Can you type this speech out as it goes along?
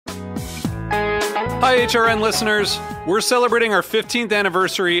Hi, HRN listeners. We're celebrating our 15th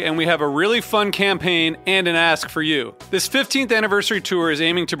anniversary, and we have a really fun campaign and an ask for you. This 15th anniversary tour is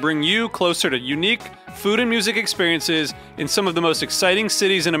aiming to bring you closer to unique food and music experiences in some of the most exciting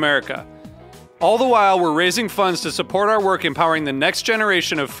cities in America. All the while, we're raising funds to support our work empowering the next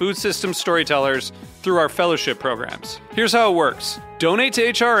generation of food system storytellers through our fellowship programs. Here's how it works. Donate to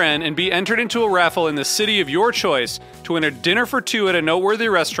HRN and be entered into a raffle in the city of your choice to win a dinner for two at a noteworthy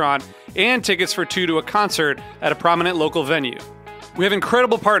restaurant and tickets for two to a concert at a prominent local venue. We have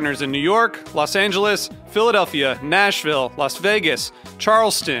incredible partners in New York, Los Angeles, Philadelphia, Nashville, Las Vegas,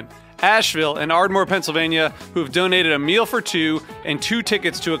 Charleston, Asheville, and Ardmore, Pennsylvania, who have donated a meal for two and two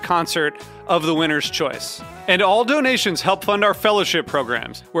tickets to a concert of the winner's choice. And all donations help fund our fellowship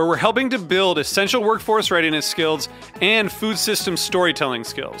programs, where we're helping to build essential workforce readiness skills and food system storytelling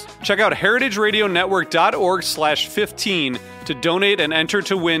skills. Check out heritageradionetwork.org/15 to donate and enter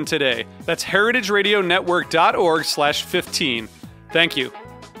to win today. That's heritageradionetwork.org/15. Thank you.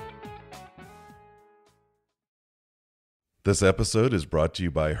 This episode is brought to you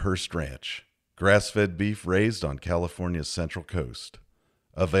by Hearst Ranch, grass-fed beef raised on California's Central Coast.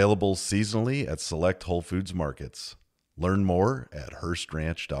 Available seasonally at select Whole Foods markets. Learn more at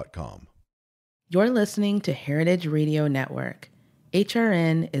HearstRanch.com. You're listening to Heritage Radio Network.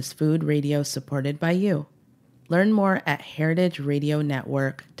 HRN is food radio supported by you. Learn more at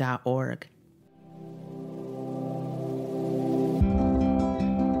heritageradionetwork.org.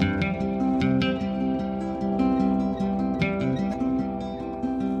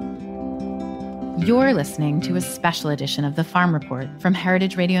 You're listening to a special edition of The Farm Report from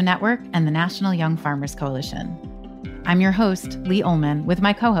Heritage Radio Network and the National Young Farmers Coalition. I'm your host, Lee Ullman, with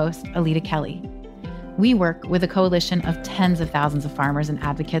my co-host, Alita Kelly. We work with a coalition of tens of thousands of farmers and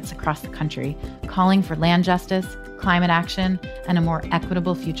advocates across the country, calling for land justice, climate action, and a more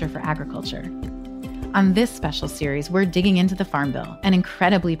equitable future for agriculture. On this special series, we're digging into the Farm Bill, an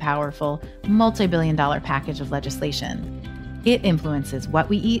incredibly powerful, multi-billion-dollar package of legislation. It influences what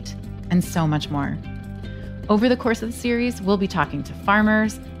we eat, and so much more. Over the course of the series, we'll be talking to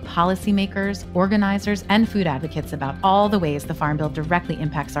farmers, policymakers, organizers, and food advocates about all the ways the Farm Bill directly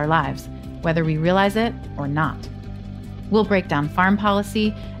impacts our lives, whether we realize it or not. We'll break down farm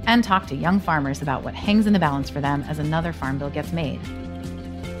policy and talk to young farmers about what hangs in the balance for them as another Farm Bill gets made.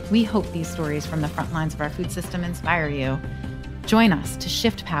 We hope these stories from the front lines of our food system inspire you. Join us to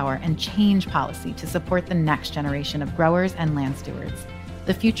shift power and change policy to support the next generation of growers and land stewards.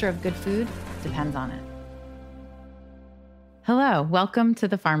 The future of good food depends on it. Hello, welcome to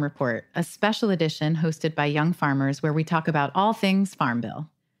the Farm Report, a special edition hosted by young farmers where we talk about all things Farm Bill.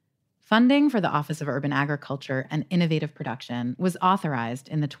 Funding for the Office of Urban Agriculture and Innovative Production was authorized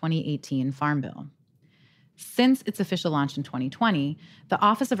in the 2018 Farm Bill. Since its official launch in 2020, the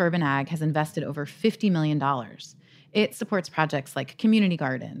Office of Urban Ag has invested over $50 million. It supports projects like community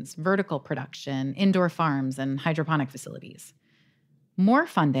gardens, vertical production, indoor farms, and hydroponic facilities. More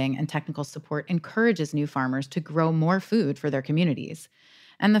funding and technical support encourages new farmers to grow more food for their communities.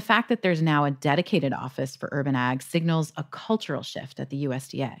 And the fact that there's now a dedicated office for urban ag signals a cultural shift at the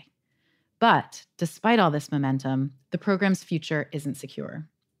USDA. But despite all this momentum, the program's future isn't secure.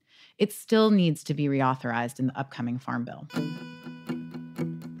 It still needs to be reauthorized in the upcoming Farm Bill.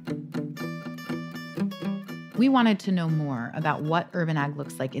 We wanted to know more about what urban ag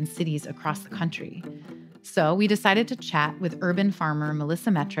looks like in cities across the country. So we decided to chat with urban farmer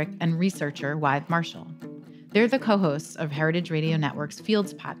Melissa Metrick and researcher Wythe Marschall. They're the co-hosts of Heritage Radio Network's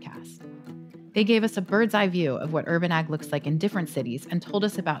Fields podcast. They gave us a bird's eye view of what urban ag looks like in different cities and told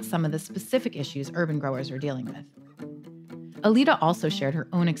us about some of the specific issues urban growers are dealing with. Alita also shared her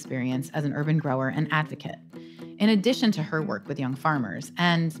own experience as an urban grower and advocate. In addition to her work with young farmers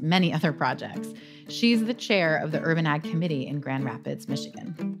and many other projects, she's the chair of the Urban Ag Committee in Grand Rapids,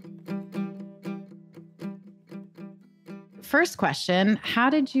 Michigan. First question, how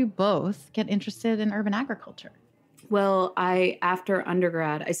did you both get interested in urban agriculture? Well, after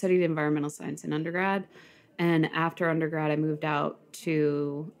undergrad, I studied environmental science in undergrad. And after undergrad, I moved out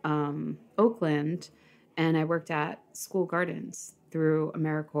to Oakland and I worked at school gardens through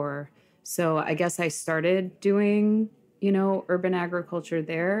AmeriCorps. So I guess I started doing, urban agriculture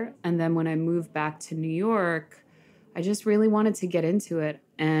there. And then when I moved back to New York, I just really wanted to get into it.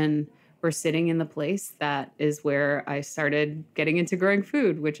 And we're sitting in the place that is where I started getting into growing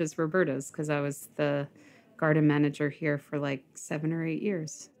food, which is Roberta's, because I was the garden manager here for like 7 or 8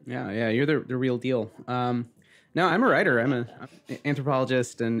 years. Yeah, you're the real deal. No, I'm a writer. I'm an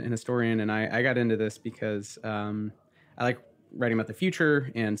anthropologist and historian, and I got into this because I like writing about the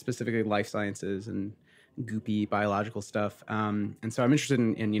future and specifically life sciences and goopy biological stuff. And so I'm interested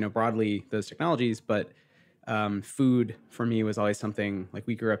in broadly those technologies, but food for me was always something like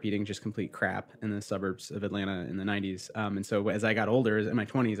we grew up eating just complete crap in the suburbs of Atlanta in the 90s. And so as I got older, in my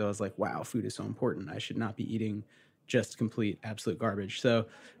 20s, I was like, wow, food is so important. I should not be eating just complete, absolute garbage. So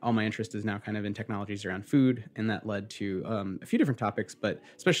all my interest is now kind of in technologies around food. And that led to a few different topics, but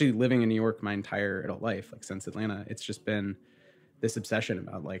especially living in New York my entire adult life, like since Atlanta, it's just been this obsession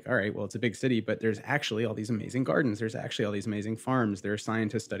about like, all right, well, it's a big city, but there's actually all these amazing gardens. There's actually all these amazing farms. There are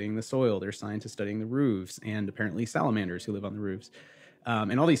scientists studying the soil. There's scientists studying the roofs, and apparently salamanders who live on the roofs,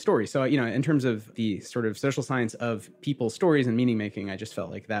 and all these stories. So, in terms of the sort of social science of people's stories and meaning making, I just felt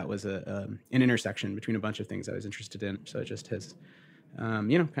like that was an intersection between a bunch of things I was interested in. So it just has,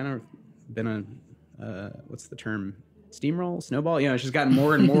 kind of been what's the term? Steamroll, snowball. It's just gotten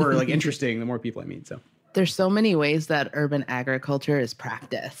more and more like interesting the more people I meet. So. There's so many ways that urban agriculture is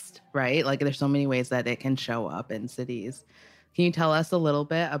practiced, right? Like there's so many ways that it can show up in cities. Can you tell us a little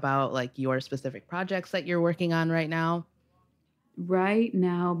bit about like your specific projects that you're working on right now? Right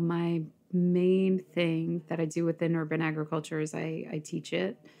now, my main thing that I do within urban agriculture is I teach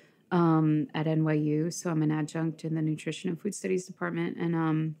it at NYU. So I'm an adjunct in the Nutrition and Food Studies department,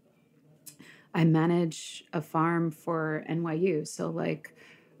 and I manage a farm for NYU. So like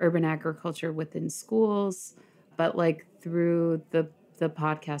urban agriculture within schools, but like through the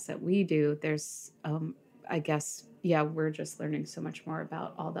podcast that we do, there's, I guess, we're just learning so much more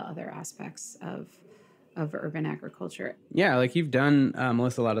about all the other aspects of urban agriculture. Yeah, like you've done,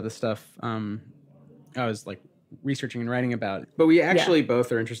 Melissa, a lot of the stuff I was like researching and writing about, but we actually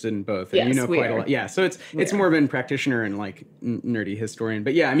both are interested in both, and yes, quite a lot. Yeah, so it's more of a practitioner and like nerdy historian.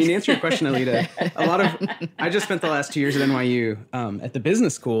 But yeah, I mean, to answer your question, Alita, I just spent the last 2 years at NYU at the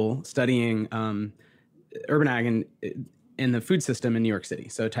business school studying urban ag in the food system in New York City.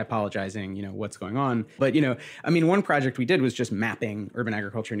 So typologizing, what's going on. But, one project we did was just mapping urban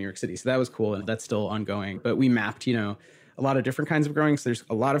agriculture in New York City. So that was cool, and that's still ongoing. But we mapped, a lot of different kinds of growing. So there's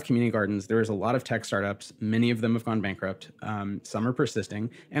a lot of community gardens. There's a lot of tech startups. Many of them have gone bankrupt. Some are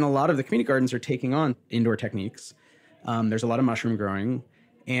persisting. And a lot of the community gardens are taking on indoor techniques. There's a lot of mushroom growing.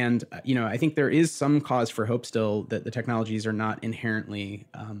 And, I think there is some cause for hope still that the technologies are not inherently,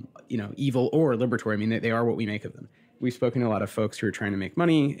 evil or liberatory. I mean, they are what we make of them. We've spoken to a lot of folks who are trying to make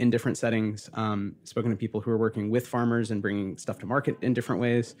money in different settings, spoken to people who are working with farmers and bringing stuff to market in different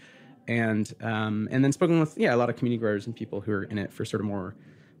ways. And then spoken with, a lot of community growers and people who are in it for sort of more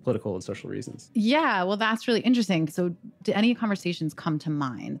political and social reasons. Yeah, well, that's really interesting. So do any conversations come to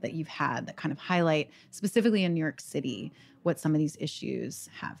mind that you've had that kind of highlight, specifically in New York City, what some of these issues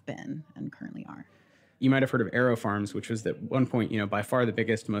have been and currently are? You might have heard of Aero Farms, which was at one point, by far the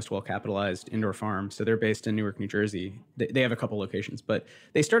biggest, most well-capitalized indoor farm. So they're based in Newark, New Jersey. They have a couple locations, but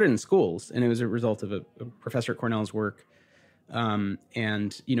they started in schools, and it was a result of a professor at Cornell's work.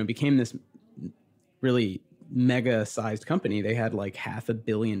 And became this really mega-sized company. They had like $500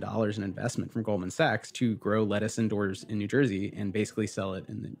 million in investment from Goldman Sachs to grow lettuce indoors in New Jersey and basically sell it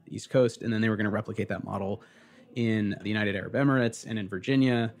in the East Coast. And then they were going to replicate that model in the United Arab Emirates and in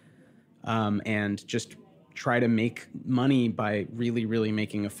Virginia, and just try to make money by really, really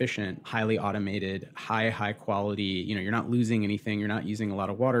making efficient, highly automated, high quality, you're not losing anything. You're not using a lot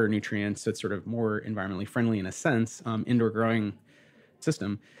of water or nutrients. So it's sort of more environmentally friendly in a sense, indoor growing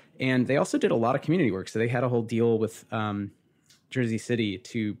system. And they also did a lot of community work. So they had a whole deal with Jersey City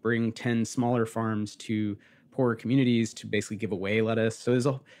to bring 10 smaller farms to poorer communities to basically give away lettuce.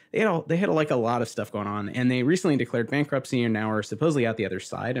 So they had like a lot of stuff going on. And they recently declared bankruptcy and now are supposedly out the other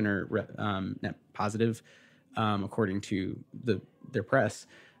side and are net positive, according to their press.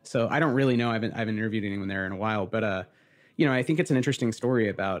 So I don't really know. I haven't interviewed anyone there in a while, but I think it's an interesting story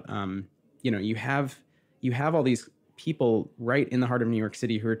about you have all these people right in the heart of New York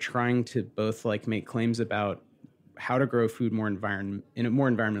City who are trying to both like make claims about how to grow food in a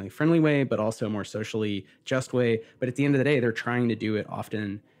more environmentally friendly way, but also a more socially just way. But at the end of the day, they're trying to do it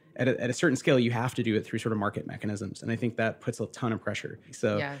often at a certain scale. You have to do it through sort of market mechanisms, and I think that puts a ton of pressure.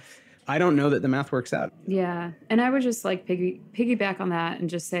 So. Yes. I don't know that the math works out. Yeah. And I would just like piggyback on that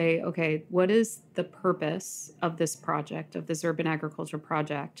and just say, okay, what is the purpose of this project, of this urban agriculture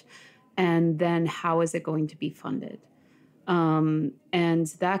project? And then how is it going to be funded? And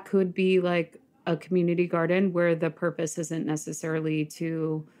that could be like a community garden where the purpose isn't necessarily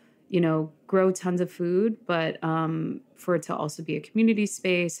to, grow tons of food, but for it to also be a community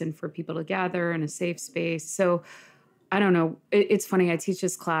space and for people to gather in a safe space. So I don't know. It's funny. I teach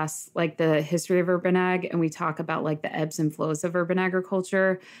this class, like the history of urban ag, and we talk about like the ebbs and flows of urban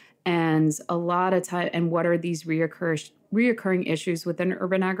agriculture. And a lot of time, and what are these reoccurring issues within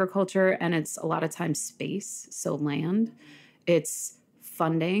urban agriculture? And it's a lot of times space, so land, it's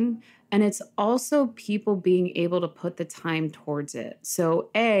funding, and it's also people being able to put the time towards it. So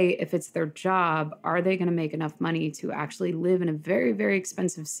if it's their job, are they going to make enough money to actually live in a very, very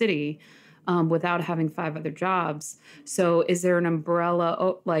expensive city without having 5 other jobs? So is there an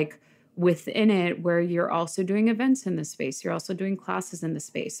umbrella within it where you're also doing events in the space? You're also doing classes in the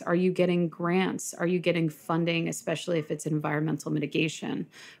space. Are you getting grants? Are you getting funding, especially if it's environmental mitigation,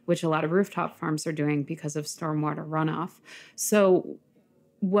 which a lot of rooftop farms are doing because of stormwater runoff? So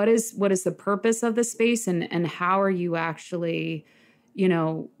what is the purpose of the space, and how are you actually,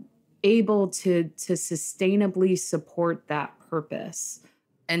 able to sustainably support that purpose?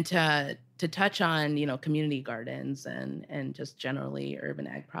 And to touch on, community gardens and just generally urban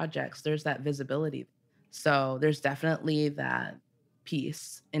ag projects, there's that visibility. So there's definitely that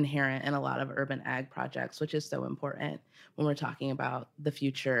piece inherent in a lot of urban ag projects, which is so important when we're talking about the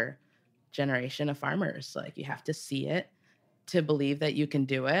future generation of farmers. Like, you have to see it to believe that you can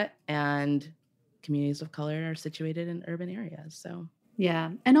do it. And communities of color are situated in urban areas. So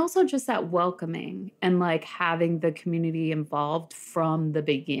yeah. And also just that welcoming and like having the community involved from the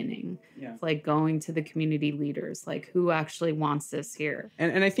beginning. Yeah. Like going to the community leaders, like who actually wants this here.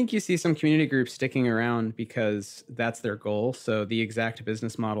 And I think you see some community groups sticking around because that's their goal. So the exact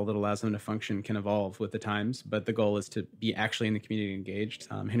business model that allows them to function can evolve with the times, but the goal is to be actually in the community engaged.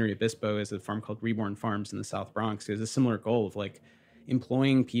 Henry Obispo has a farm called Reborn Farms in the South Bronx. He has a similar goal of like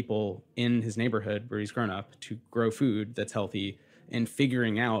employing people in his neighborhood where he's grown up to grow food that's healthy, and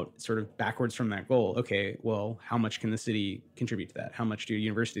figuring out sort of backwards from that goal, okay, well, how much can the city contribute to that? How much do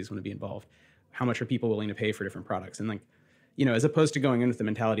universities want to be involved? How much are people willing to pay for different products? And like, as opposed to going in with the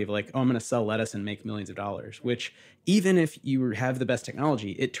mentality of like, oh, I'm going to sell lettuce and make millions of dollars, which even if you have the best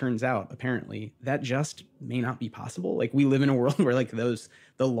technology, it turns out apparently that just may not be possible. Like, we live in a world where like the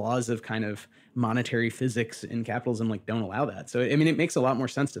laws of kind of monetary physics in capitalism like don't allow that. So, I mean, it makes a lot more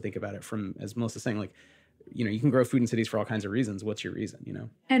sense to think about it from, as Melissa's saying, like, you can grow food in cities for all kinds of reasons. What's your reason,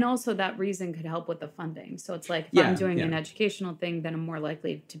 And also that reason could help with the funding. So it's like, if I'm doing an educational thing, then I'm more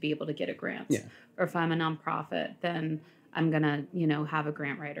likely to be able to get a grant. Yeah. Or if I'm a nonprofit, then I'm going to, have a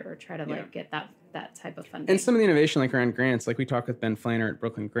grant writer or try to get that type of funding. And some of the innovation like around grants, like we talked with Ben Flanner at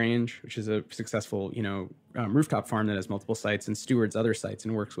Brooklyn Grange, which is a successful, rooftop farm that has multiple sites and stewards other sites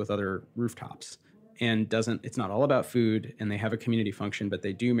and works with other rooftops. And it's not all about food, and they have a community function, but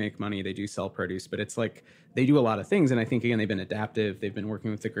they do make money, they do sell produce, but it's like they do a lot of things. And I think, again, they've been adaptive, they've been working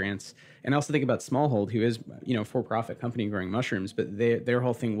with the grants. And I also think about Smallhold, who is, a for-profit company growing mushrooms, but their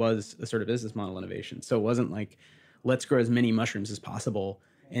whole thing was a sort of business model innovation. So it wasn't like, let's grow as many mushrooms as possible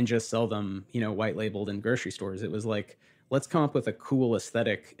and just sell them, white labeled in grocery stores. It was like, let's come up with a cool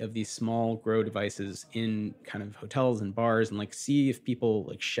aesthetic of these small grow devices in kind of hotels and bars, and like see if people,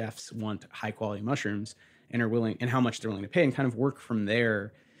 like chefs, want high quality mushrooms and are willing, and how much they're willing to pay, and kind of work from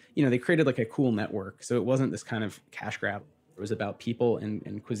there. They created like a cool network. So it wasn't this kind of cash grab. It was about people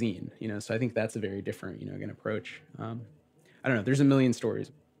and cuisine, so I think that's a very different, again, approach. I don't know. There's a million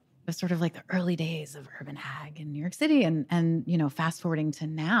stories. The sort of like the early days of urban ag in New York City, and fast forwarding to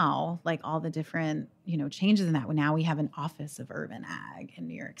now, like all the different changes in that. Now we have an office of urban ag in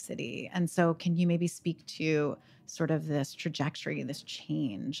New York City. And so can you maybe speak to sort of this trajectory, this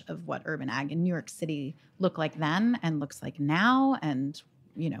change of what urban ag in New York City looked like then and looks like now, and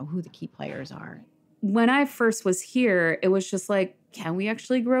who the key players are? When I first was here, it was just like, can we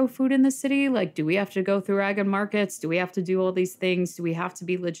actually grow food in the city? Like, do we have to go through ag and markets? Do we have to do all these things? Do we have to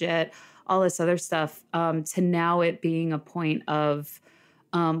be legit? All this other stuff, to now it being a point of,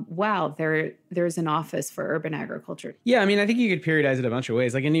 wow, there's an office for urban agriculture. Yeah, I mean, I think you could periodize it a bunch of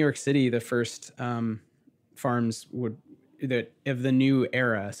ways. Like in New York City, the first farms of the new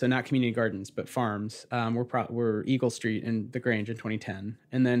era, so not community gardens, but farms, were Eagle Street and the Grange in 2010.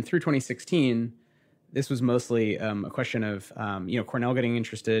 And then through 2016, this was mostly a question of, Cornell getting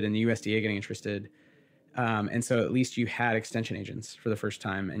interested and the USDA getting interested. And so at least you had extension agents for the first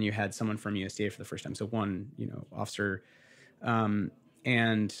time, and you had someone from USDA for the first time. So one, officer.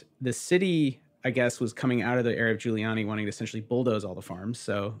 And the city, I guess, was coming out of the era of Giuliani wanting to essentially bulldoze all the farms.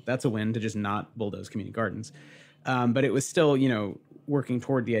 So that's a win, to just not bulldoze community gardens. But it was still, working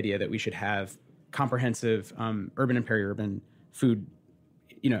toward the idea that we should have comprehensive urban and peri-urban food,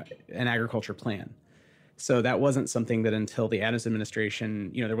 an agriculture plan. So that wasn't something that until the Adams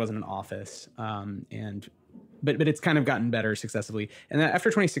administration, there wasn't an office. But it's kind of gotten better successively. And then after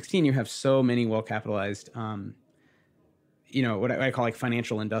 2016, you have so many well-capitalized, what I call like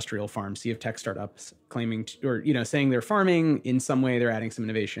financial industrial farms. So you have tech startups claiming saying they're farming in some way, they're adding some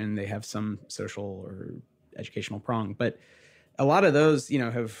innovation, they have some social or educational prong. But a lot of those,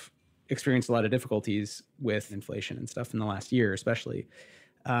 have experienced a lot of difficulties with inflation and stuff in the last year, especially.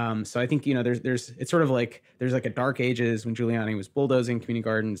 So I think, it's sort of like there's like a dark ages when Giuliani was bulldozing community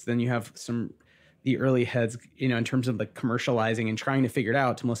gardens. Then you have the early heads, in terms of like commercializing and trying to figure it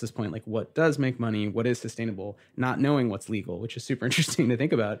out, to Melissa's point, like what does make money, what is sustainable, not knowing what's legal, which is super interesting to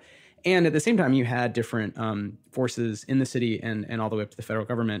think about. And at the same time, you had different forces in the city and all the way up to the federal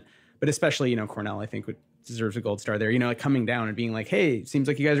government, but especially, Cornell, I think deserves a gold star there, like coming down and being like, hey, it seems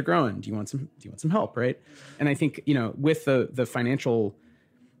like you guys are growing. Do you want some help? Right. And I think, with the financial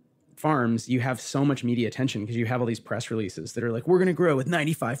farms, you have so much media attention because you have all these press releases that are like, we're going to grow with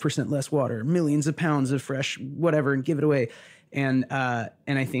 95% less water, millions of pounds of fresh whatever, and give it away. And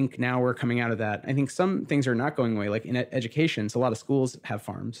I think now we're coming out of that. I think some things are not going away, like in education. So a lot of schools have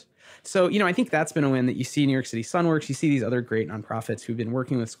farms. So, I think that's been a win that you see New York City Sunworks. You see these other great nonprofits who've been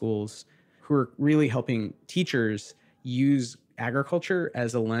working with schools who are really helping teachers use agriculture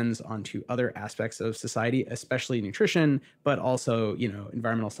as a lens onto other aspects of society, especially nutrition, but also,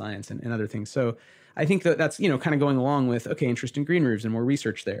 environmental science and other things. So I think that's, kind of going along with, okay, interest in green roofs and more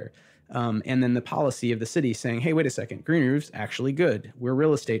research there. And then the policy of the city saying, hey, wait a second, green roofs actually good. We're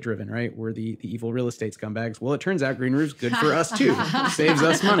real estate driven, right? We're the evil real estate scumbags. Well, it turns out green roofs good for us too. Saves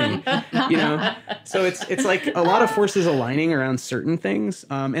us money, So it's like a lot of forces aligning around certain things.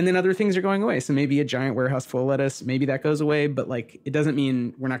 And then other things are going away. So maybe a giant warehouse full of lettuce, maybe that goes away, but like, it doesn't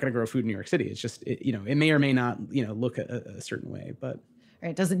mean we're not going to grow food in New York City. It's just, it may or may not, look a certain way, but. Right.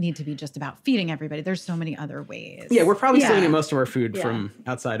 It doesn't need to be just about feeding everybody. There's so many other ways. Yeah, we're probably still getting most of our food from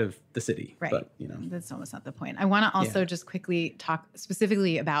outside of the city. Right. But, That's almost not the point. I want to also just quickly talk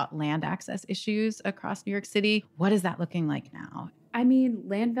specifically about land access issues across New York City. What is that looking like now? I mean,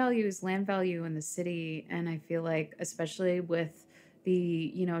 land value is land value in the city. And I feel like, especially with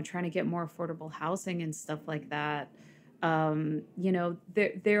the, trying to get more affordable housing and stuff like that,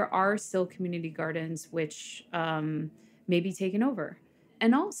 there are still community gardens which may be taken over.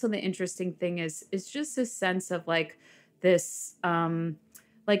 And also the interesting thing is just a sense of like this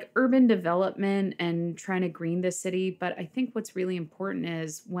like urban development and trying to green the city. But I think what's really important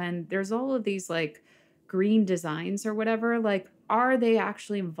is when there's all of these like green designs or whatever, like, are they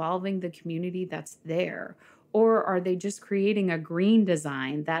actually involving the community that's there? Or are they just creating a green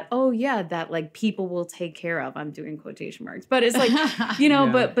design that, that like people will take care of? I'm doing quotation marks, but it's like,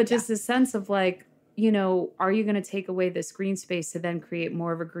 but just a sense of like, are you going to take away this green space to then create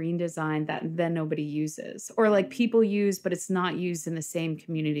more of a green design that then nobody uses, or like people use, but it's not used in the same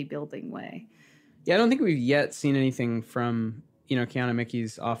community building way? Yeah, I don't think we've yet seen anything from, Kiana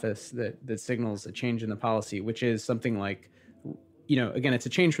Mickey's office that signals a change in the policy, which is something like, again, it's a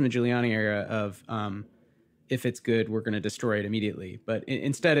change from the Giuliani era of, if it's good, we're going to destroy it immediately. But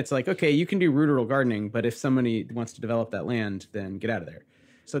instead it's like, okay, you can do rural gardening, but if somebody wants to develop that land, then get out of there.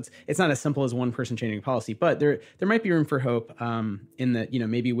 So it's not as simple as one person changing policy, but there might be room for hope in that,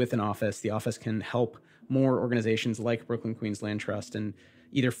 maybe with an office, the office can help more organizations like Brooklyn Queens Land Trust and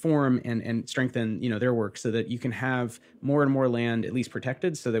either form and strengthen, their work so that you can have more and more land at least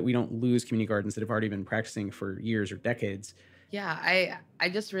protected so that we don't lose community gardens that have already been practicing for years or decades. Yeah, I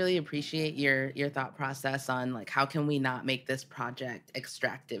just really appreciate your thought process on like, how can we not make this project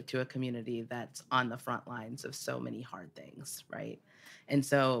extractive to a community that's on the front lines of so many hard things, right? And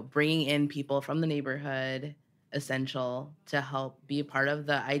so bringing in people from the neighborhood, essential to help be a part of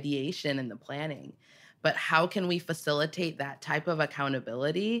the ideation and the planning. But how can we facilitate that type of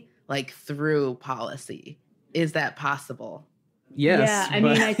accountability, like through policy? Is that possible? Yes. Yeah, I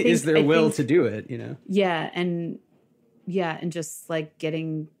mean, I think, is there will to do it, Yeah, and just like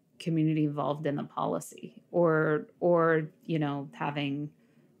getting community involved in the policy or having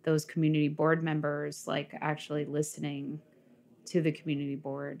those community board members like actually listening to the community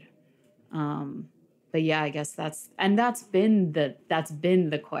board. But yeah, I guess that's been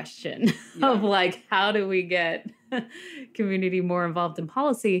the question of like, how do we get community more involved in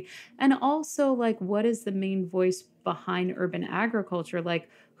policy? And also like, what is the main voice behind urban agriculture? Like,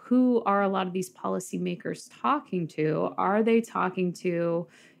 who are a lot of these policymakers talking to? Are they talking to,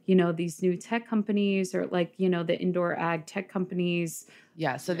 these new tech companies or like, the indoor ag tech companies?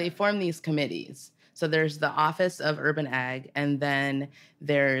 Yeah. So they form these committees. So there's the Office of Urban Ag, and then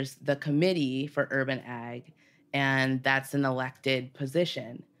there's the Committee for Urban Ag, and that's an elected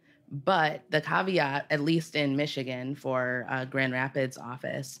position. But the caveat, at least in Michigan for Grand Rapids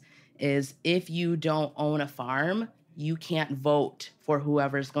office, is if you don't own a farm, you can't vote for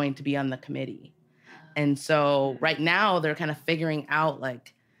whoever's going to be on the committee. And so right now they're kind of figuring out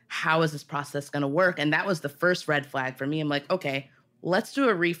like, how is this process going to work? And that was the first red flag for me. I'm like, okay, let's do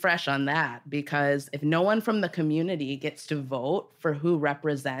a refresh on that, because if no one from the community gets to vote for who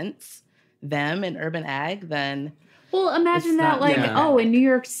represents them in urban ag, then well, imagine that, not, like, yeah. in New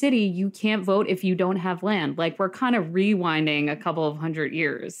York City, you can't vote if you don't have land. Like, we're kind of rewinding a couple of 100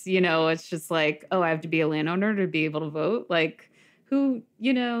 years. It's just like, oh, I have to be a landowner to be able to vote. Like, who,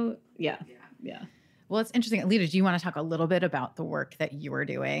 yeah. Well, it's interesting. Alita, do you want to talk a little bit about the work that you are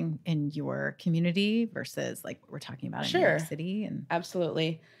doing in your community versus like what we're talking about in New York City? And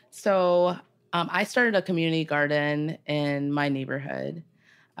absolutely. So I started a community garden in my neighborhood.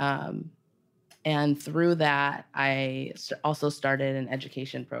 And through that, I also started an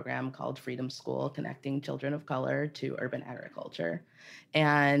education program called Freedom School, connecting children of color to urban agriculture.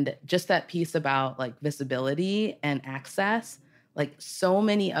 And just that piece about like visibility and access, like so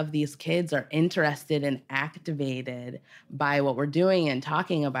many of these kids are interested and activated by what we're doing and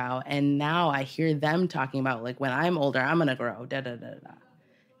talking about. And now I hear them talking about like, when I'm older, I'm going to grow,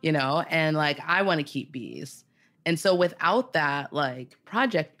 and like, I want to keep bees. And so without that like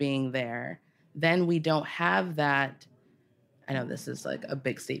project being there, then we don't have that. I know this is like a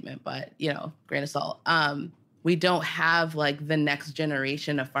big statement, but grain of salt. We don't have like the next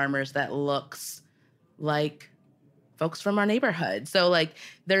generation of farmers that looks like folks from our neighborhood. So like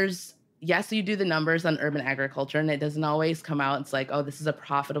yes, you do the numbers on urban agriculture and it doesn't always come out. It's like, oh, this is a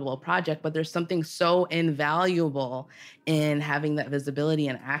profitable project, but there's something so invaluable in having that visibility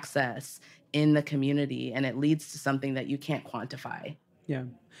and access in the community. And it leads to something that you can't quantify. Yeah.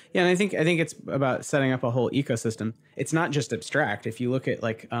 Yeah. And I think it's about setting up a whole ecosystem. It's not just abstract. If you look at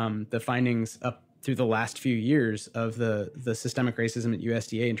like the findings up through the last few years of the systemic racism at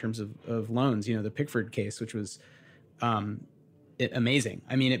USDA in terms of loans, the Pickford case, which was amazing.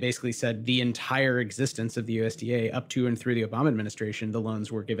 I mean, it basically said the entire existence of the USDA up to and through the Obama administration, the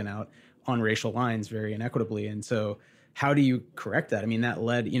loans were given out on racial lines very inequitably. And so how do you correct that? I mean, that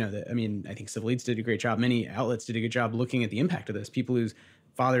led, I think Civil Leads did a great job. Many outlets did a good job looking at the impact of this. People whose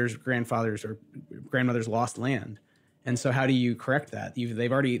fathers, grandfathers, or grandmothers lost land. And so how do you correct that?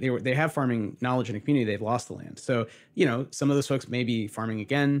 They have farming knowledge in a community, they've lost the land. So, some of those folks may be farming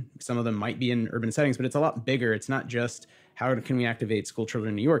again. Some of them might be in urban settings, but it's a lot bigger. It's not just how can we activate school children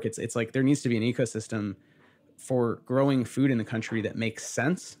in New York? It's like there needs to be an ecosystem for growing food in the country that makes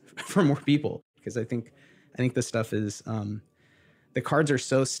sense for more people. Because I think this stuff is, the cards are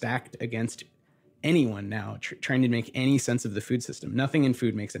so stacked against anyone now trying to make any sense of the food system. Nothing in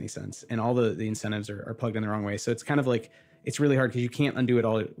food makes any sense. And all the incentives are plugged in the wrong way. So it's kind of like, it's really hard because you can't undo it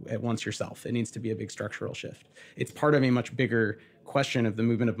all at once yourself. It needs to be a big structural shift. It's part of a much bigger question of the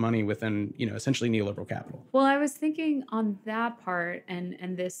movement of money within, essentially neoliberal capital. Well, I was thinking on that part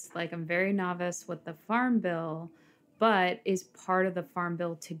and this, like, I'm very novice with the Farm Bill, but is part of the Farm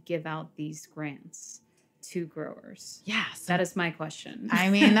Bill to give out these grants to growers? Yes. That is my question. I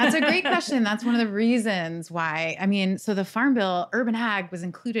mean, that's a great question. That's one of the reasons why, so the Farm Bill, urban ag was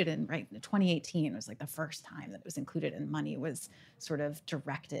included in, 2018 was like the first time that it was included and money was sort of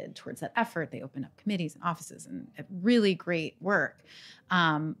directed towards that effort. They opened up committees and offices and really great work.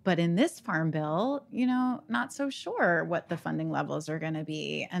 But in this Farm Bill, not so sure what the funding levels are going to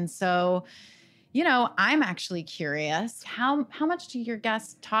be. And so, I'm actually curious, how much do your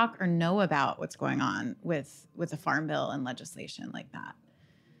guests talk or know about what's going on with a Farm Bill and legislation like that?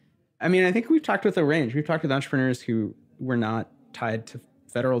 I mean, I think we've talked with a range. We've talked with entrepreneurs who were not tied to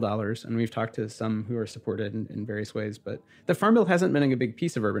federal dollars, and we've talked to some who are supported in various ways. But the Farm Bill hasn't been a big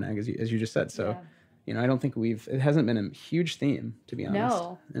piece of urban ag, as you just said. So, I don't think it hasn't been a huge theme, to be honest,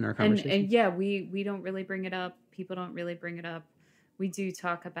 in our conversation. And yeah, we don't really bring it up. People don't really bring it up. We do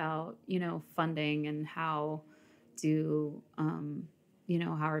talk about, funding and how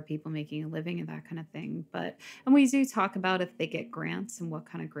are people making a living and that kind of thing. And we do talk about if they get grants and what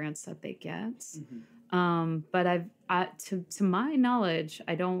kind of grants that they get. Mm-hmm. But to my knowledge,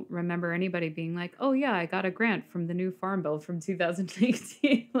 I don't remember anybody being like, oh yeah, I got a grant from the new Farm Bill from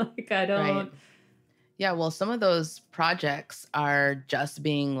 2018. Like I don't. Right. Yeah, well, some of those projects are just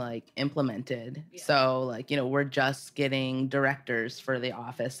being like implemented. Yeah. So like, we're just getting directors for the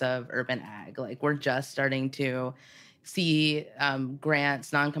Office of Urban Ag. Like we're just starting to see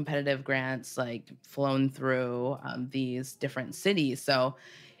grants, non-competitive grants, like flown through these different cities. So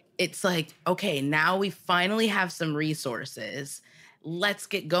it's like, okay, now we finally have some resources. Let's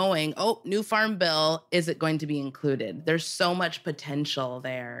get going. Oh, new Farm Bill. Is it going to be included? There's so much potential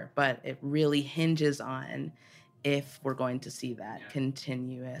there, but it really hinges on if we're going to see that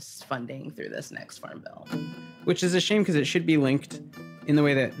continuous funding through this next Farm Bill. Which is a shame because it should be linked in the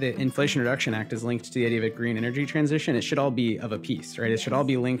way that the Inflation Reduction Act is linked to the idea of a green energy transition, it should all be of a piece, right? It should all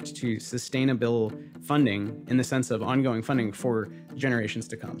be linked to sustainable funding in the sense of ongoing funding for generations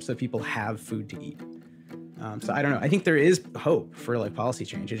to come, so people have food to eat. So I don't know. I think there is hope for like policy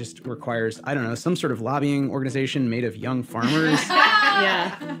change. It just requires, I don't know, some sort of lobbying organization made of young farmers.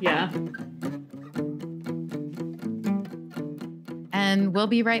 Yeah. And we'll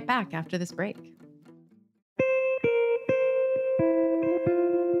be right back after this break.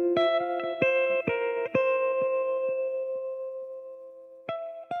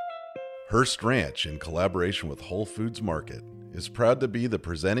 Hearst Ranch, in collaboration with Whole Foods Market, is proud to be the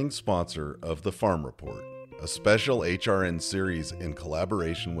presenting sponsor of The Farm Report, a special HRN series in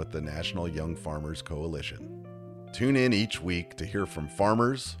collaboration with the National Young Farmers Coalition. Tune in each week to hear from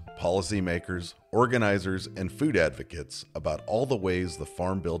farmers, policymakers, organizers, and food advocates about all the ways the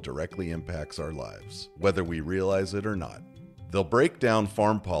Farm Bill directly impacts our lives, whether we realize it or not. They'll break down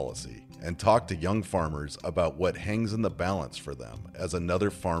farm policy and talk to young farmers about what hangs in the balance for them as another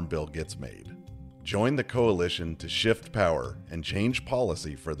farm bill gets made. Join the coalition to shift power and change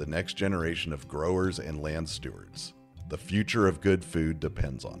policy for the next generation of growers and land stewards. The future of good food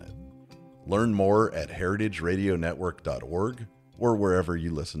depends on it. Learn more at heritageradionetwork.org or wherever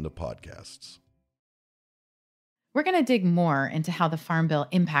you listen to podcasts. We're going to dig more into how the Farm Bill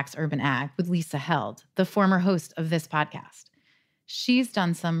impacts urban ag with Lisa Held, the former host of this podcast. She's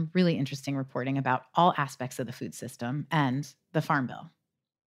done some really interesting reporting about all aspects of the food system and the Farm Bill.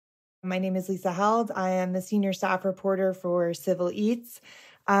 My name is Lisa Held. I am the senior staff reporter for Civil Eats.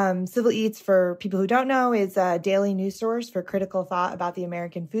 Civil Eats, for people who don't know, is a daily news source for critical thought about the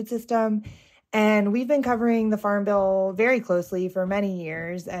American food system. And we've been covering the Farm Bill very closely for many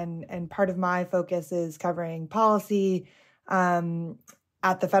years. And part of my focus is covering policy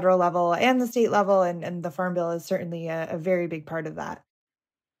at the federal level and the state level. And the Farm Bill is certainly a very big part of that.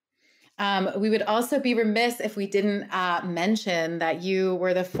 We would also be remiss if we didn't mention that you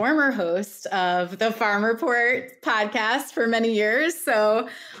were the former host of the Farm Report podcast for many years. So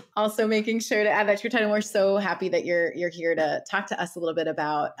also making sure to add that to your title. We're so happy that you're here to talk to us a little bit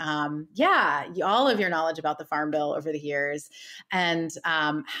about, all of your knowledge about the Farm Bill over the years and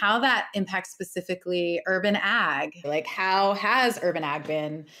how that impacts specifically urban ag. Like, how has urban ag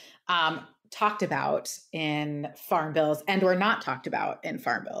been talked about in farm bills and or not talked about in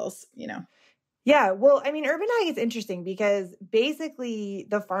farm bills, you know? Yeah, well, I mean, urban ag is interesting because basically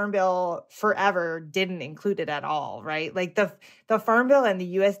the Farm Bill forever didn't include it at all, right? Like the Farm Bill and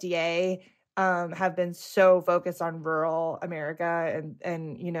the USDA have been so focused on rural America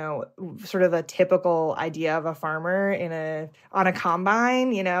and you know, sort of a typical idea of a farmer on a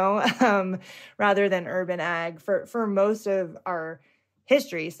combine, you know, rather than urban ag for most of our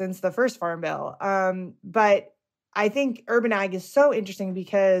history since the first Farm Bill. But I think urban ag is so interesting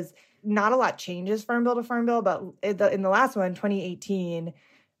because not a lot changes Farm Bill to Farm Bill, but in the last one, 2018,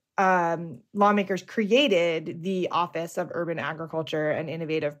 lawmakers created the Office of Urban Agriculture and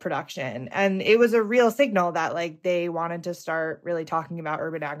Innovative Production. And it was a real signal that like they wanted to start really talking about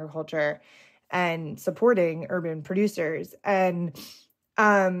urban agriculture and supporting urban producers. And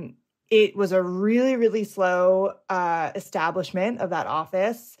it was a really, really slow establishment of that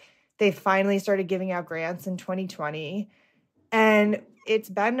office. They finally started giving out grants in 2020. And it's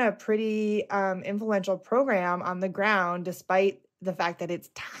been a pretty influential program on the ground, despite the fact that it's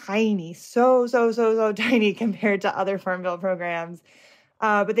tiny, so tiny compared to other Farm Bill programs.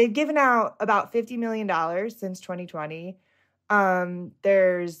 But they've given out about $50 million since 2020.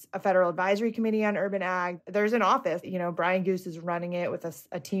 There's a federal advisory committee on urban ag. There's an office, you know, Brian Goose is running it with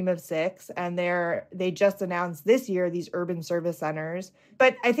a team of 6, and they just announced this year these urban service centers.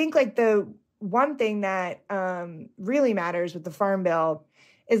 But I think like the one thing that really matters with the Farm Bill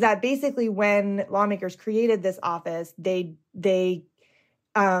is that basically when lawmakers created this office, they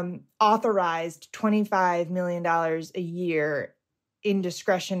authorized $25 million a year in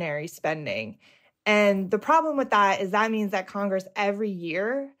discretionary spending. And the problem with that is that means that Congress every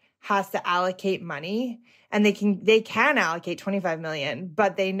year has to allocate money, and they can allocate $25 million,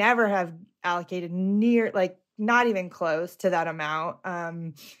 but they never have allocated not even close to that amount.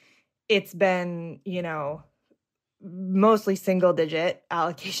 It's been, you know, mostly single digit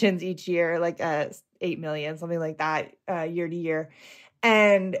allocations each year, like $8 million, something like that, year to year.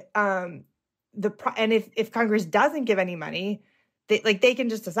 And if Congress doesn't give any money, they can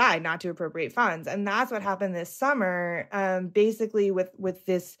just decide not to appropriate funds. And that's what happened this summer, basically with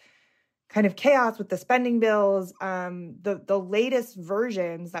this kind of chaos with the spending bills. The latest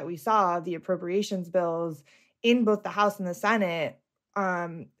versions that we saw of the appropriations bills in both the House and the Senate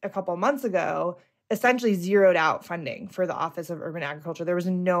a couple months ago essentially zeroed out funding for the Office of Urban Agriculture. There was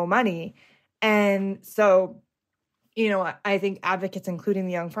no money. And so, I think advocates, including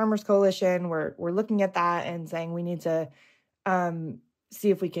the Young Farmers Coalition, were looking at that and saying we need to see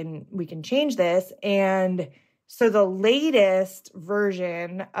if we can change this. And so the latest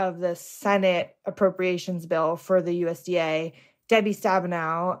version of the Senate appropriations bill for the USDA, Debbie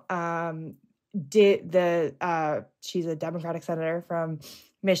Stabenow, she's a Democratic senator from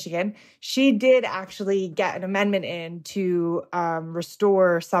Michigan. She did actually get an amendment in to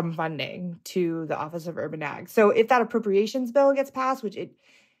restore some funding to the Office of Urban Ag. So if that appropriations bill gets passed, which it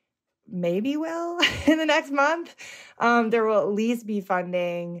maybe will in the next month, there will at least be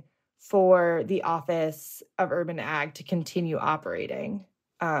funding for the Office of Urban Ag to continue operating.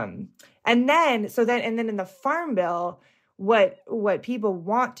 And then in the Farm Bill, what people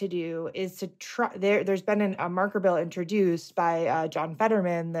want to do is to try. There's been a marker bill introduced by John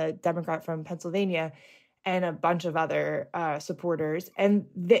Fetterman, the Democrat from Pennsylvania, and a bunch of other supporters. And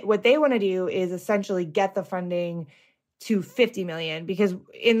what they want to do is essentially get the funding to 50 million, because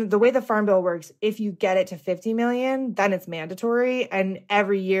in the way the Farm Bill works, if you get it to 50 million, then it's mandatory. And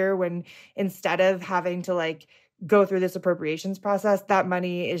every year, when instead of having to go through this appropriations process, that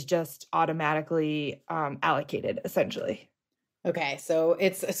money is just automatically allocated, essentially. Okay, so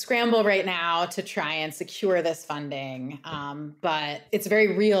it's a scramble right now to try and secure this funding, but it's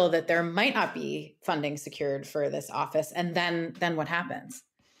very real that there might not be funding secured for this office. And then what happens?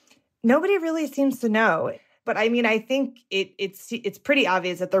 Nobody really seems to know. But I mean, I think it's pretty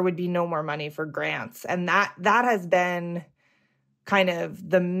obvious that there would be no more money for grants. And that has been kind of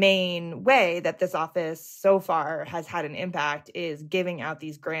the main way that this office so far has had an impact, is giving out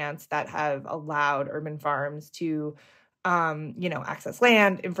these grants that have allowed urban farms to, access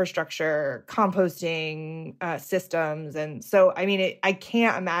land, infrastructure, composting systems. And so, I mean, I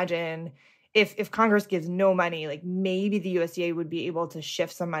can't imagine if Congress gives no money, maybe the USDA would be able to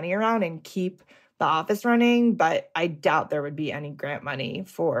shift some money around and keep the office running, but I doubt there would be any grant money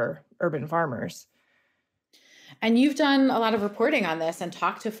for urban farmers. And you've done a lot of reporting on this and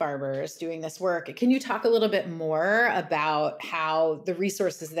talked to farmers doing this work. Can you talk a little bit more about how the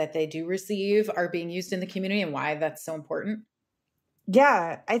resources that they do receive are being used in the community and why that's so important?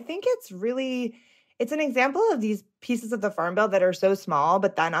 Yeah, I think it's an example of these pieces of the Farm Bill that are so small,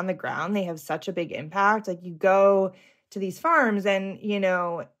 but then on the ground, they have such a big impact. You go to these farms and,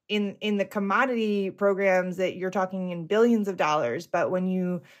 in the commodity programs that you're talking in billions of dollars, but when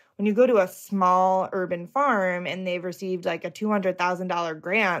you go to a small urban farm and they've received a $200,000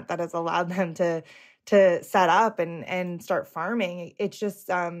 grant that has allowed them to set up and start farming, it's just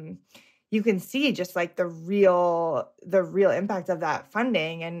you can see just the real impact of that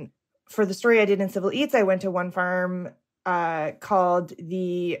funding. And for the story I did in Civil Eats, I went to one farm called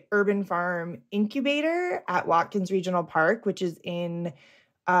the Urban Farm Incubator at Watkins Regional Park, which is in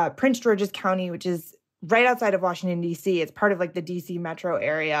Prince George's County, which is right outside of Washington, D.C. It's part of the D.C. metro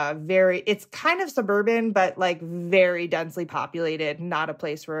area. It's kind of suburban, but very densely populated, not a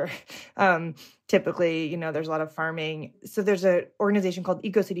place where typically, there's a lot of farming. So there's an organization called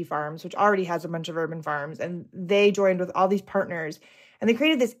EcoCity Farms, which already has a bunch of urban farms, and they joined with all these partners and they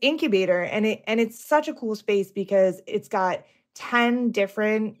created this incubator. And it's such a cool space because it's got 10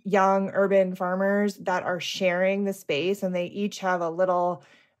 different young urban farmers that are sharing the space, and they each have a little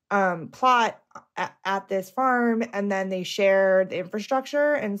plot at this farm, and then they share the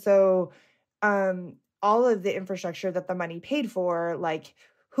infrastructure. And so all of the infrastructure that the money paid for,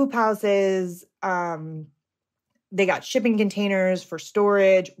 hoop houses, they got shipping containers for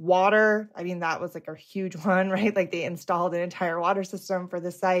storage, water. I mean, that was a huge one, right? They installed an entire water system for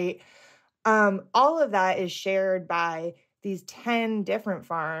the site. All of that is shared by these 10 different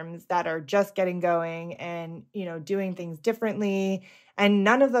farms that are just getting going and, doing things differently. And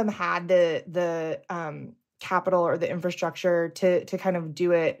none of them had the capital or the infrastructure to kind of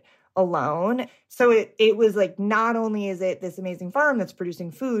do it alone. So it was not only is it this amazing farm that's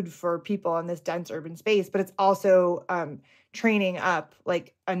producing food for people in this dense urban space, but it's also training up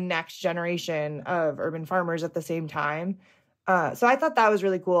a next generation of urban farmers at the same time. So I thought that was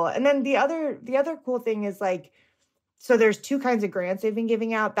really cool. And then the other cool thing is so there's two kinds of grants they've been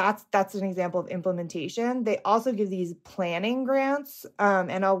giving out. That's an example of implementation. They also give these planning grants,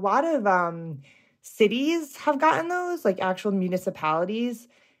 and a lot of cities have gotten those, actual municipalities.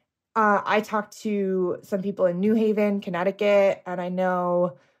 I talked to some people in New Haven, Connecticut, and I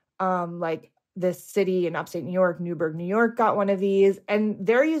know this city in upstate New York, Newburgh, New York, got one of these, and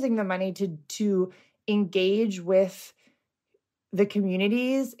they're using the money to engage with the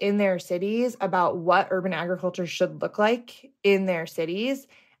communities in their cities about what urban agriculture should look like in their cities.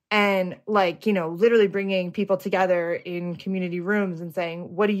 and like, literally bringing people together in community rooms and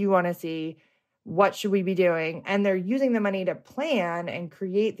saying, what do you want to see? What should we be doing? And they're using the money to plan and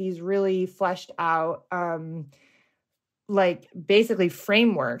create these really fleshed out, like basically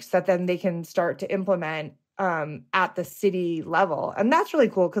frameworks that then they can start to implement at the city level. And that's really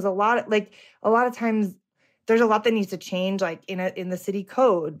cool because a lot of times there's a lot that needs to change, like in the city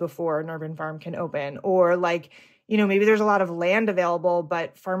code before an urban farm can open, or like, maybe there's a lot of land available,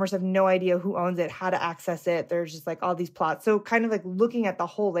 but farmers have no idea who owns it, how to access it. There's just like all these plots. So kind of like looking at the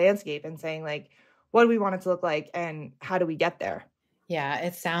whole landscape and saying like, what do we want it to look like and how do we get there? Yeah,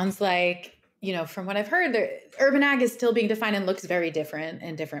 it sounds like, from what I've heard, urban ag is still being defined and looks very different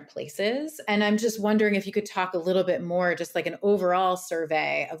in different places. And I'm just wondering if you could talk a little bit more, just like an overall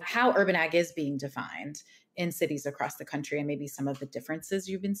survey of how urban ag is being defined in cities across the country and maybe some of the differences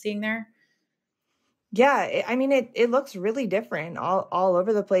you've been seeing there. Yeah, I mean, it looks really different all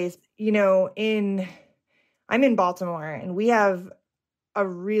over the place. I'm in Baltimore, and we have a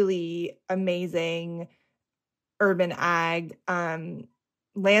really amazing urban ag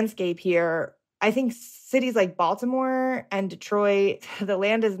landscape here. I think cities like Baltimore and Detroit, the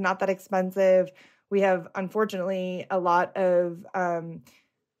land is not that expensive. We have, unfortunately, a lot of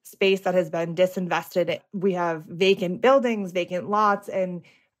space that has been disinvested. We have vacant buildings, vacant lots, and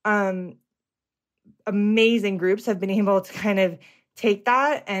amazing groups have been able to kind of take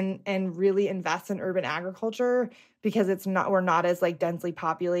that and really invest in urban agriculture because we're not as like densely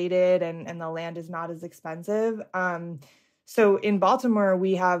populated and the land is not as expensive. So in Baltimore,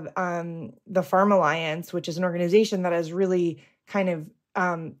 we have the Farm Alliance, which is an organization that has really kind of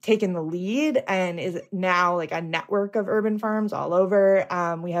taken the lead and is now like a network of urban farms all over.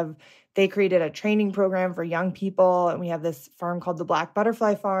 They created a training program for young people, and we have this farm called the Black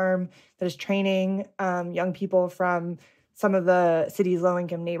Butterfly Farm that is training young people from some of the city's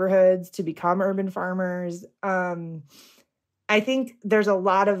low-income neighborhoods to become urban farmers. I think there's a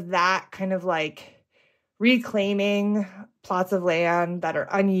lot of that kind of like reclaiming plots of land that are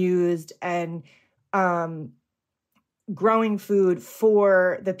unused and growing food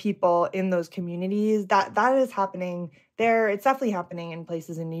for the people in those communities. That is happening there. It's definitely happening in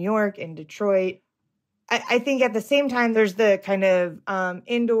places in New York, in Detroit. I think at the same time, there's the kind of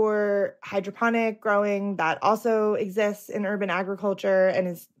indoor hydroponic growing that also exists in urban agriculture and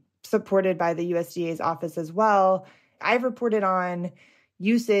is supported by the USDA's office as well. I've reported on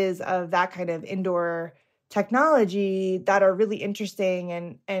uses of that kind of indoor technology that are really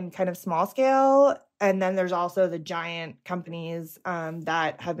interesting and kind of small scale. And then there's also the giant companies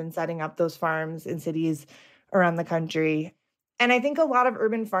that have been setting up those farms in cities around the country. And I think a lot of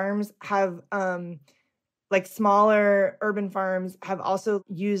urban farms have, like smaller urban farms have also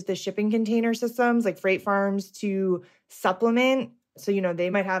used the shipping container systems, like freight farms, to supplement. So, they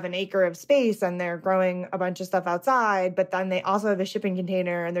might have an acre of space and they're growing a bunch of stuff outside, but then they also have a shipping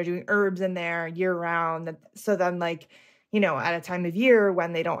container and they're doing herbs in there year round. So then like, at a time of year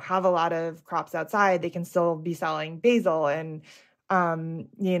when they don't have a lot of crops outside, they can still be selling basil and,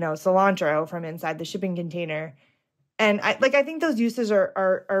 cilantro from inside the shipping container. And I think those uses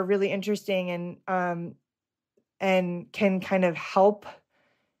are really interesting and can kind of help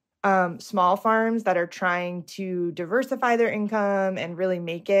small farms that are trying to diversify their income and really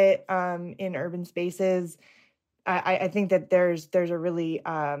make it in urban spaces. I think that there's a really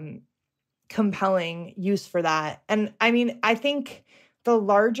compelling use for that. And I mean, I think the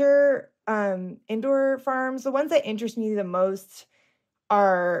larger indoor farms, the ones that interest me the most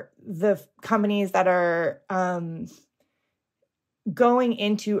are the companies that are going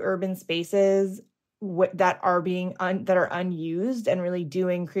into urban spaces that are unused and really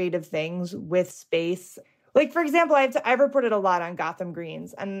doing creative things with space. Like, for example, I've reported a lot on Gotham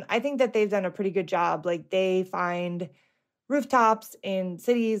Greens, and I think that they've done a pretty good job. Like, they find rooftops in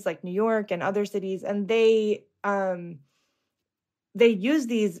cities like New York and other cities, and they use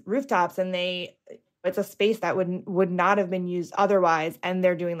these rooftops, and it's a space that would not have been used otherwise, and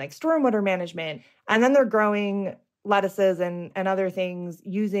they're doing like stormwater management, and then they're growing lettuces and other things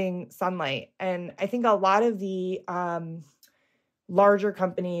using sunlight. And I think a lot of the larger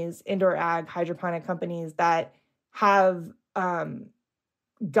companies, indoor ag, hydroponic companies that have gone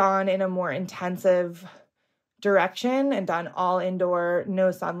in a more intensive direction and done all indoor,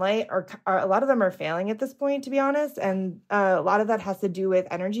 no sunlight, are a lot of them are failing at this point, to be honest. And a lot of that has to do with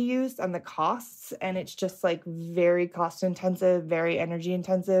energy use and the costs. And it's just like very cost intensive, very energy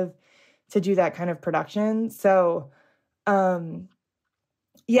intensive to do that kind of production. So, I'm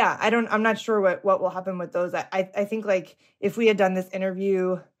not sure what will happen with those. I think like if we had done this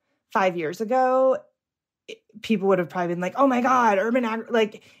interview 5 years ago, people would have probably been like, oh my God,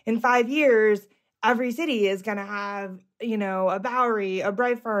 like in 5 years, every city is going to have, a Bowery, a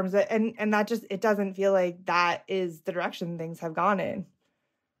Bright Farms. And that just, it doesn't feel like that is the direction things have gone in.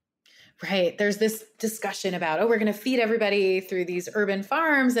 Right. There's this discussion about, we're going to feed everybody through these urban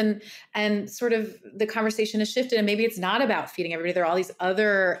farms, and sort of the conversation has shifted, and maybe it's not about feeding everybody. There are all these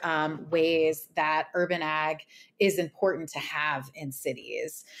other ways that urban ag is important to have in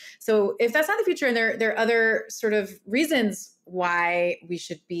cities. So if that's not the future, and there are other sort of reasons why we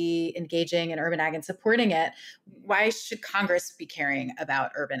should be engaging in urban ag and supporting it, why should Congress be caring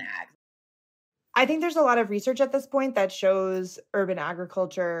about urban ag? I think there's a lot of research at this point that shows urban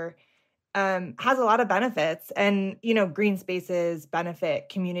agriculture has a lot of benefits, and, green spaces benefit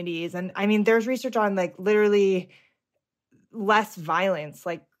communities. And I mean, there's research on like literally less violence,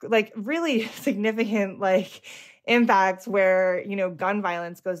 like really significant, like impacts where, gun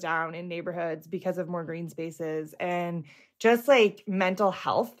violence goes down in neighborhoods because of more green spaces, and just like mental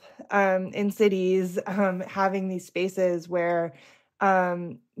health in cities, having these spaces where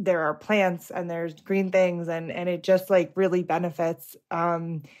there are plants and there's green things, and it just like really benefits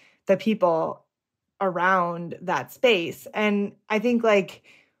the people around that space. And I think like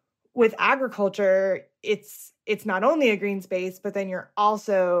with agriculture, it's not only a green space, but then you're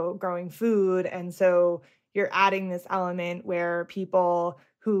also growing food. And so you're adding this element where people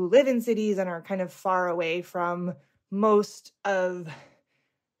who live in cities and are kind of far away from most of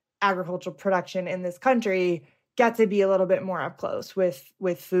agricultural production in this country get to be a little bit more up close with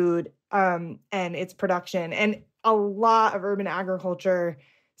food and its production. And a lot of urban agriculture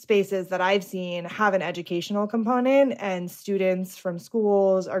spaces that I've seen have an educational component, and students from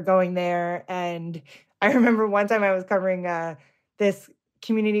schools are going there. And I remember one time I was covering this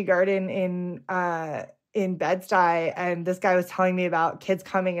community garden in Bed-Stuy, and this guy was telling me about kids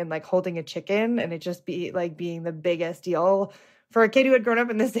coming and like holding a chicken, and it just being the biggest deal for a kid who had grown up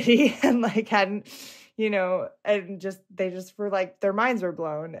in the city and like hadn't, and they just were like, their minds were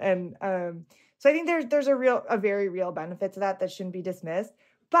blown. And so I think there's a very real benefit to that shouldn't be dismissed.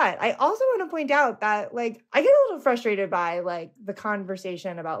 But I also want to point out that, like, I get a little frustrated by, like, the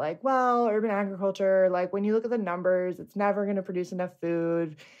conversation about, like, well, urban agriculture, like, when you look at the numbers, it's never going to produce enough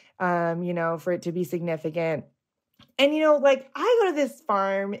food, for it to be significant. And, like, I go to this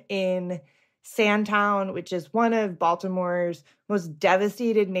farm in Sandtown, which is one of Baltimore's most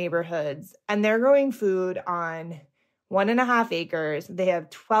devastated neighborhoods, and they're growing food on 1.5 acres. They have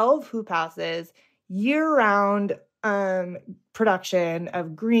 12 hoop houses, year-round production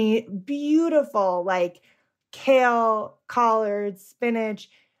of green, beautiful, like kale, collards, spinach.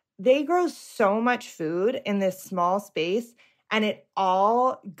 They grow so much food in this small space, and it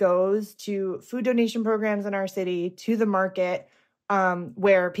all goes to food donation programs in our city, to the market,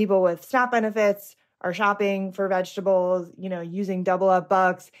 where people with SNAP benefits are shopping for vegetables, using double up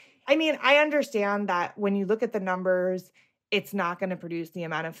bucks. I mean, I understand that when you look at the numbers, it's not going to produce the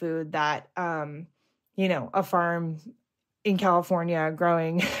amount of food that a farm in California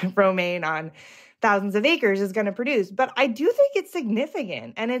growing romaine on thousands of acres is going to produce. But I do think it's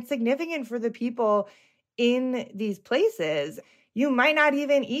significant, and it's significant for the people in these places. You might not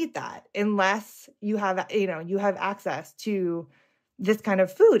even eat that unless you have access to this kind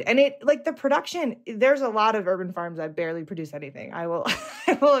of food. And the production, there's a lot of urban farms that barely produce anything. I will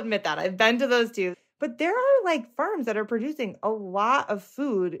admit that. I've been to those too. But there are like farms that are producing a lot of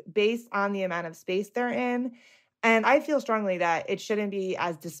food based on the amount of space they're in. And I feel strongly that it shouldn't be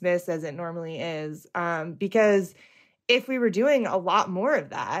as dismissed as it normally is, because if we were doing a lot more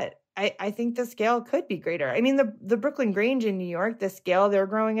of that, I think the scale could be greater. I mean, the Brooklyn Grange in New York, the scale they're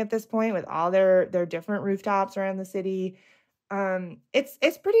growing at this point with all their different rooftops around the city,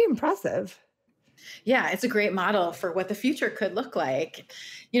 it's pretty impressive. Yeah, it's a great model for what the future could look like.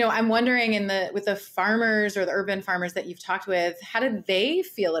 I'm wondering with the farmers or the urban farmers that you've talked with, how did they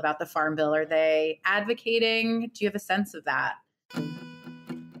feel about the Farm Bill? Are they advocating? Do you have a sense of that?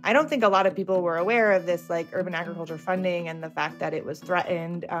 I don't think a lot of people were aware of this like urban agriculture funding and the fact that it was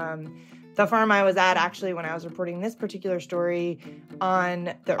threatened. The farm I was at, actually, when I was reporting this particular story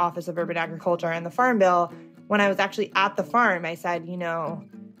on the Office of Urban Agriculture and the Farm Bill, when I was actually at the farm, I said,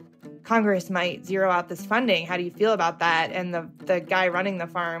 Congress might zero out this funding. How do you feel about that? And the guy running the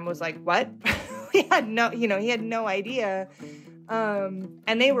farm was like, what? He had no idea.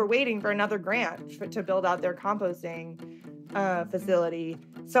 And they were waiting for another grant to build out their composting facility.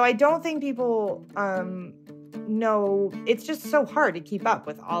 So I don't think people know. It's just so hard to keep up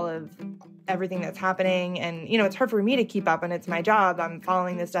with all of everything that's happening. And, it's hard for me to keep up, and it's my job. I'm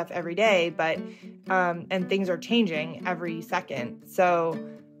following this stuff every day, but and things are changing every second. So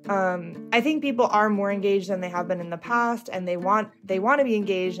I think people are more engaged than they have been in the past, and they want to be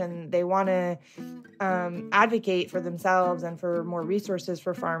engaged, and they want to advocate for themselves and for more resources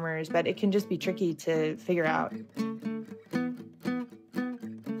for farmers, but it can just be tricky to figure out.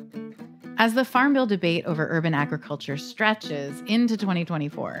 As the Farm Bill debate over urban agriculture stretches into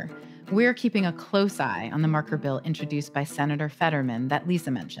 2024, we're keeping a close eye on the marker bill introduced by Senator Fetterman that Lisa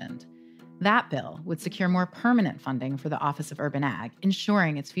mentioned. That bill would secure more permanent funding for the Office of Urban Ag,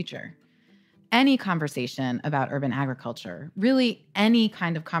 ensuring its future. Any conversation about urban agriculture, really any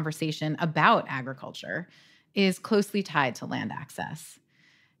kind of conversation about agriculture, is closely tied to land access.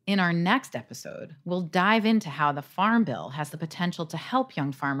 In our next episode, we'll dive into how the Farm Bill has the potential to help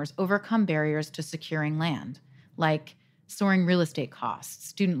young farmers overcome barriers to securing land, like soaring real estate costs,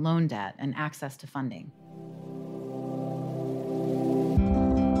 student loan debt, and access to funding.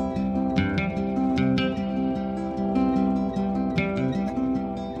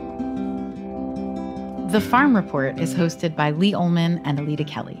 The Farm Report is hosted by Lee Ullman and Alita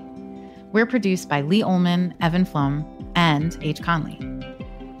Kelly. We're produced by Lee Ullman, Evan Flum, and H. Conley.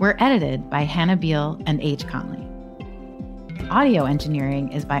 We're edited by Hannah Beal and H. Conley. Audio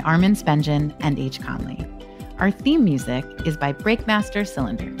engineering is by Armin Spengen and H. Conley. Our theme music is by Breakmaster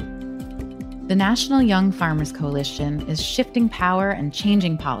Cylinder. The National Young Farmers Coalition is shifting power and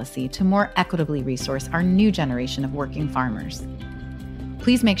changing policy to more equitably resource our new generation of working farmers.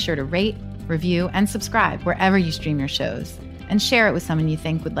 Please make sure to rate, review, and subscribe wherever you stream your shows, and share it with someone you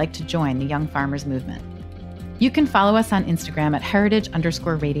think would like to join the Young Farmers movement. You can follow us on Instagram at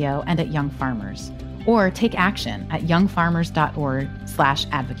heritage_radio and at Young Farmers, or take action at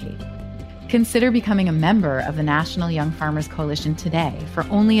youngfarmers.org/advocate. Consider becoming a member of the National Young Farmers Coalition today for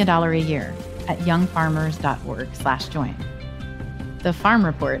only $1 a year at youngfarmers.org/join. The Farm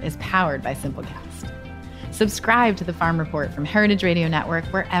Report is powered by Simplecast. Subscribe to the Farm Report from Heritage Radio Network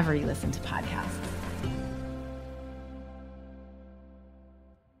wherever you listen to podcasts.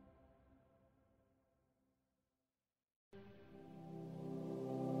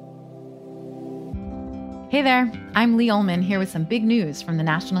 Hey there, I'm Lee Ullman here with some big news from the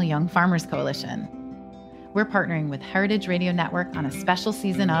National Young Farmers Coalition. We're partnering with Heritage Radio Network on a special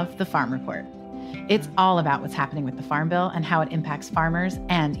season of The Farm Report. It's all about what's happening with the Farm Bill and how it impacts farmers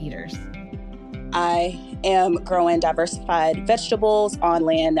and eaters. I am growing diversified vegetables on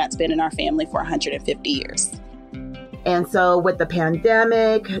land that's been in our family for 150 years. And so with the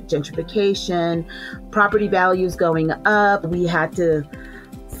pandemic, gentrification, property values going up, we had to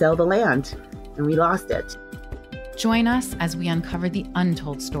sell the land and we lost it. Join us as we uncover the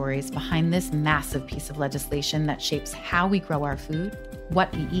untold stories behind this massive piece of legislation that shapes how we grow our food,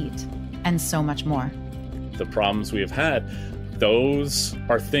 what we eat, and so much more. The problems we have had, those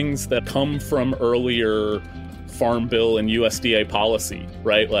are things that come from earlier Farm Bill and USDA policy,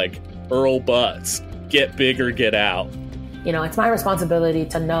 right? Like Earl Butts, get big or get out. You know, it's my responsibility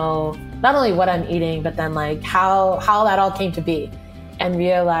to know not only what I'm eating, but then like how that all came to be, and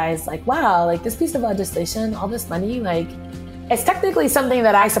realize like, wow, like this piece of legislation, all this money, like it's technically something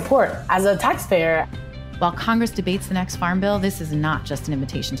that I support as a taxpayer. While Congress debates the next Farm Bill, this is not just an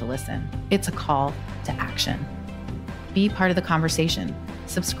invitation to listen. It's a call to action. Be part of the conversation.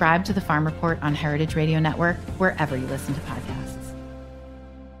 Subscribe to the Farm Report on Heritage Radio Network, wherever you listen to podcasts.